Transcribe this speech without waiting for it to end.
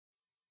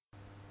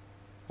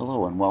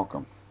Hello and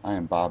welcome. I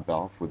am Bob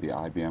Belf with the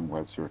IBM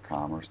WebSphere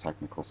Commerce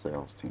Technical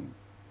Sales Team.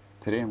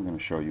 Today I'm going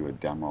to show you a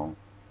demo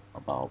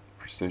about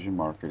precision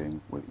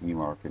marketing with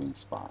e-marketing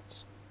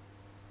spots.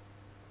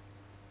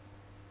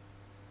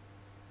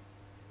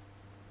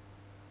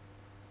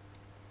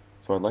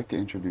 So I'd like to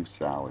introduce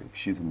Sally.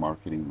 She's a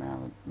marketing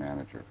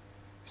manager.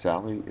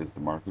 Sally is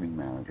the marketing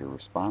manager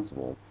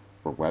responsible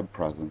for web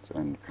presence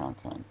and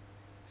content.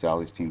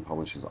 Sally's team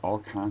publishes all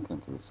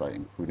content to the site,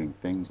 including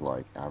things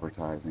like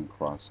advertising,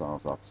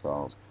 cross-sells,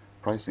 upsells,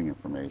 pricing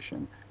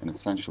information, and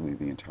essentially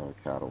the entire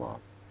catalog.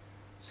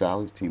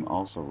 Sally's team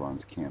also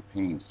runs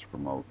campaigns to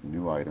promote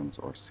new items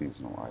or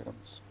seasonal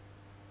items.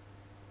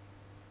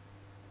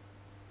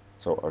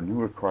 So a new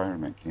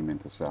requirement came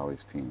into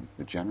Sally's team.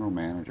 The general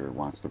manager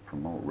wants to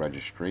promote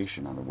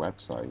registration on the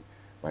website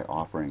by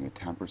offering a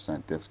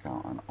 10%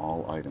 discount on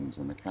all items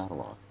in the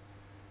catalog.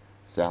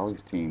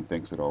 Sally's team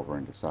thinks it over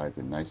and decides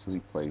a nicely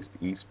placed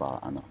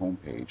eSpot on the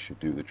homepage should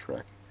do the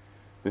trick.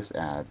 This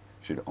ad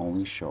should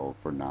only show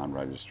for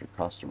non-registered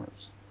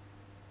customers.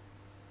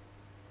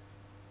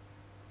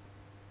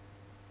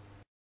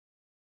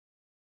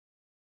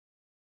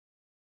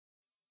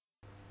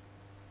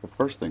 The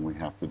first thing we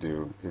have to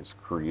do is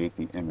create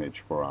the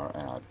image for our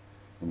ad.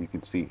 And you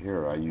can see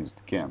here I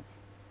used GIMP,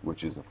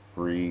 which is a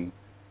free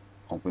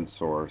open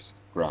source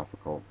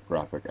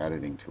graphic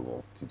editing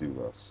tool to do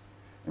this.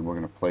 And we're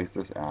going to place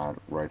this ad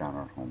right on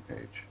our home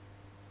page.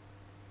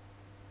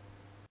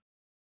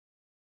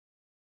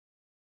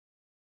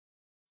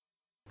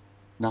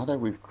 Now that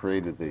we've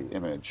created the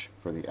image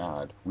for the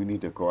ad, we need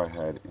to go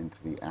ahead into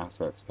the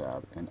Assets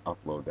tab and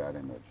upload that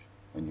image.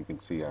 And you can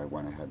see I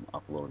went ahead and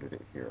uploaded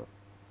it here.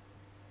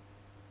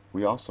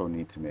 We also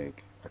need to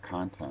make a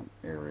content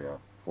area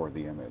for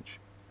the image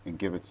and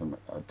give it some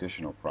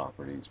additional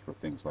properties for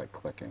things like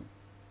clicking.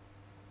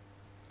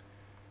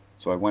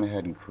 So I went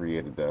ahead and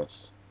created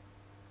this.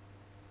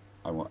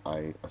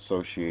 I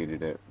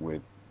associated it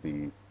with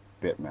the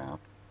bitmap,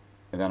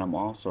 and then I'm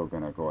also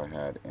going to go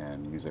ahead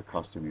and use a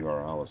custom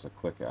URL as a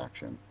click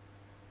action.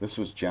 This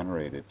was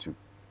generated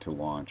to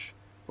launch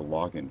the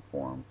login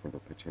form for the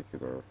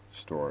particular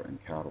store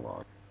and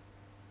catalog.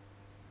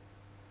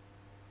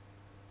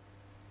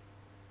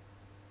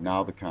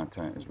 Now the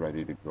content is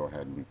ready to go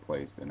ahead and be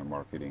placed in a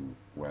marketing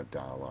web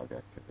dialog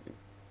activity.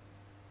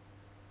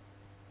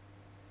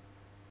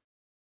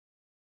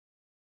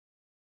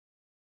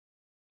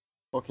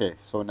 Okay,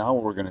 so now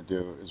what we're going to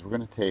do is we're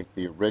going to take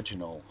the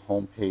original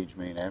homepage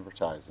main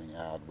advertising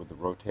ad with the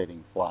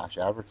rotating flash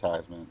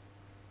advertisement,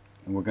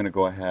 and we're going to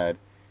go ahead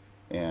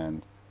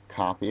and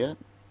copy it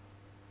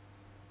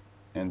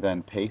and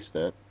then paste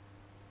it,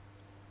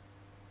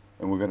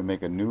 and we're going to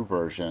make a new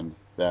version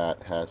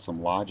that has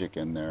some logic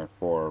in there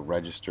for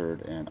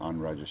registered and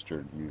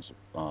unregistered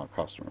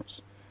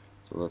customers.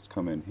 So let's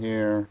come in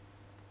here,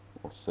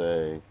 we'll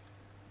say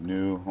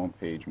new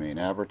homepage main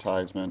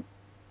advertisement,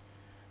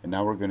 and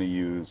now we're going to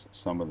use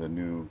some of the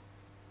new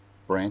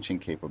branching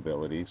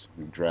capabilities.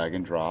 We drag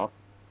and drop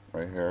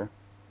right here,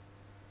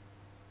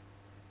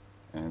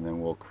 and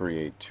then we'll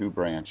create two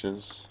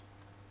branches,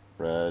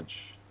 reg,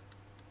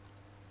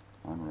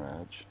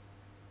 unreg.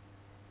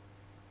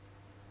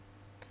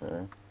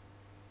 Okay.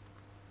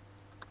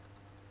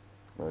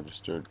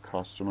 Registered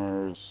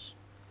customers,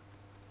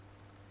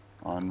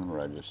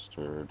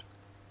 unregistered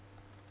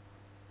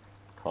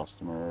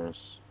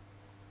customers.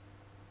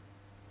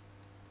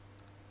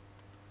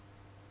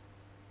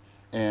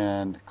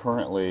 And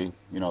currently,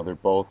 they're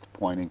both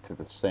pointing to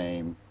the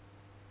same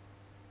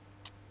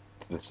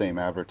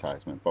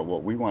advertisement, but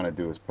what we want to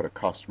do is put a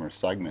customer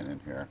segment in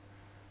here.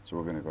 So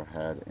we're going to go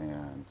ahead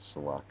and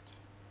select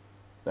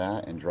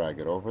that and drag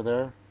it over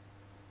there,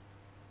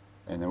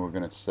 and then we're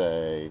going to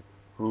say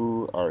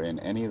who are in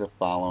any of the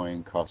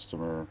following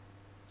customer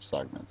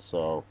segments.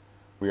 So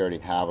we already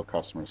have a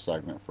customer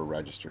segment for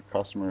registered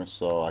customers,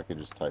 so I could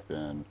just type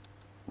in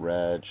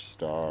reg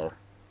star.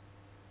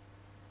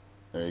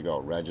 There you go,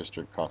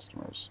 registered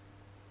customers.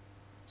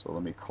 So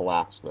let me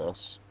collapse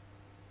this.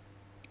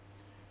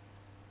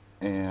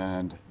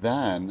 And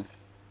then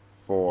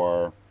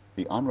for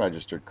the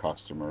unregistered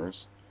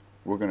customers,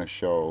 we're going to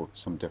show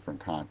some different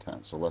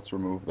content. So let's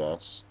remove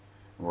this.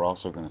 We're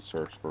also going to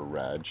search for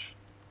reg.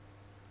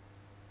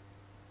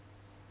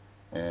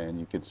 And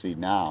you can see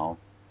now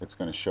it's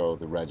going to show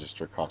the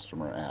registered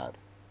customer ad.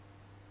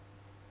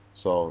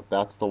 So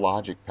that's the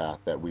logic path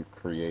that we've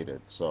created.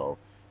 So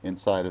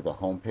inside of the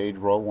homepage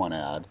row 1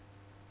 ad,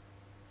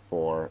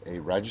 for a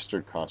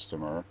registered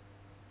customer,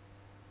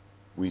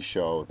 we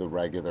show the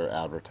regular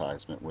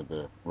advertisement with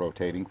the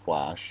rotating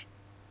flash,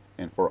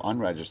 and for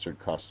unregistered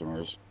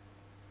customers,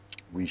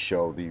 we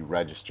show the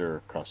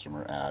register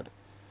customer ad.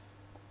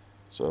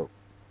 So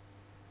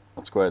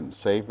let's go ahead and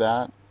save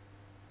that,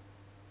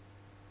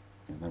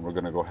 and then we're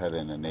going to go ahead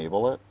and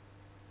enable it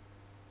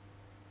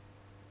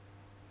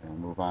and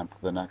move on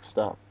to the next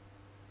step.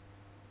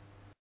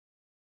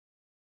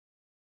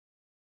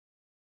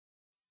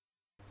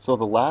 So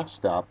the last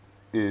step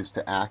is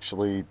to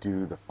actually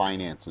do the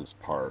finances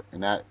part,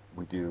 and that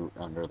we do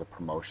under the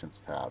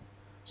promotions tab.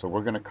 So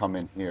we're going to come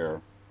in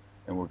here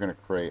and we're going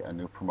to create a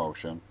new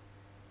promotion,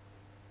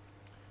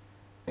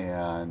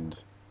 and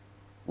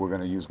we're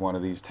going to use one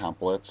of these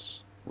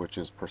templates, which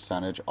is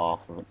percentage off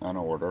of an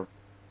order,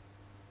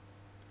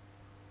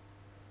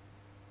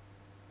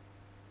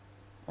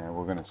 and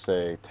we're going to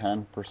say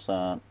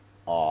 10%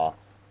 off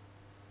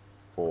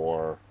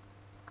for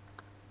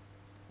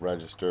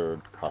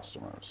registered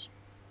customers.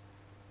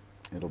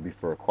 It'll be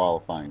for a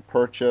qualifying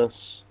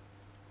purchase.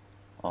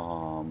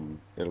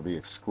 It'll be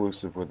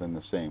exclusive within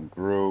the same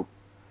group.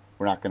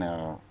 We're not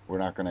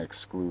gonna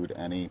exclude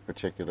any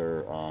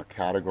particular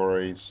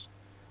categories.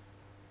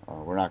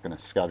 We're not going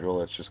to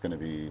schedule. It's just going to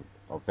be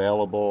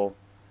available.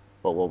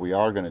 But what we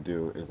are going to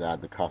do is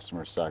add the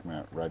customer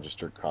segment,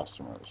 registered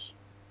customers.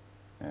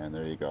 And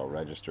there you go,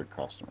 registered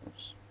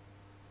customers.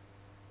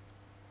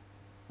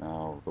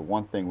 Now, the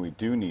one thing we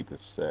do need to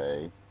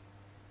say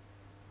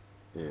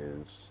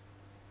is,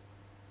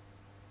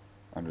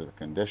 under the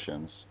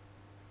conditions,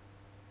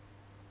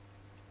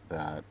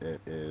 that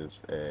it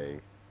is a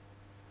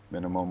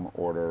minimum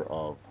order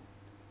of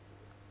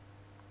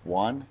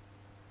 1,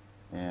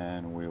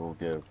 and we will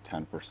give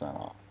 10%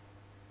 off.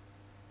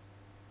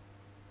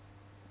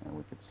 And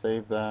we could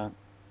save that,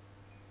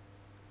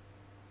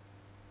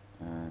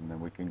 and then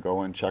we can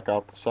go and check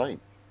out the site.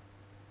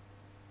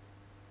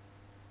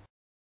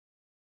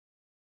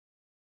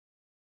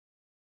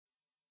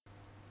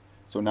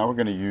 So now we're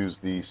going to use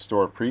the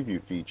store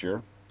preview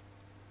feature,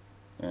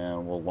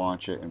 and we'll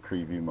launch it in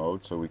preview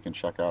mode so we can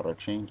check out our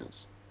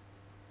changes.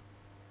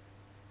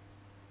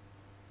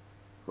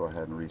 Go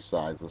ahead and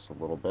resize this a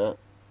little bit.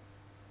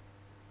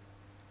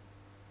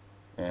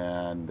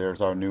 And there's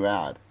our new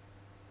ad.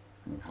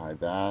 Let me hide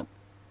that.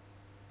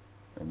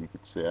 And you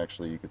can see,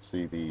 actually, you can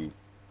see the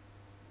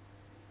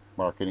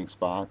marketing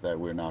spot that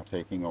we're now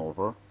taking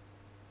over.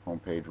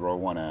 Homepage row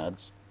 1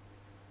 ads.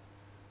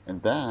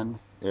 And then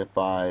if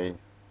I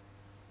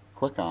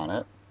click on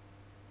it,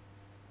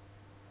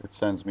 it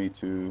sends me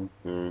to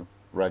the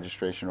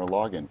registration or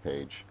login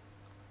page.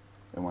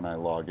 And when I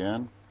log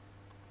in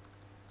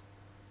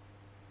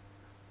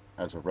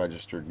as a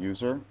registered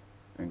user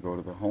and go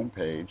to the home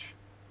page,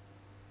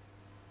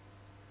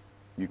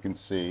 you can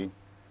see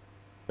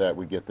that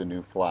we get the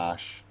new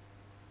flash,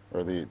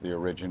 or the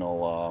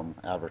original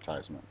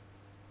advertisement.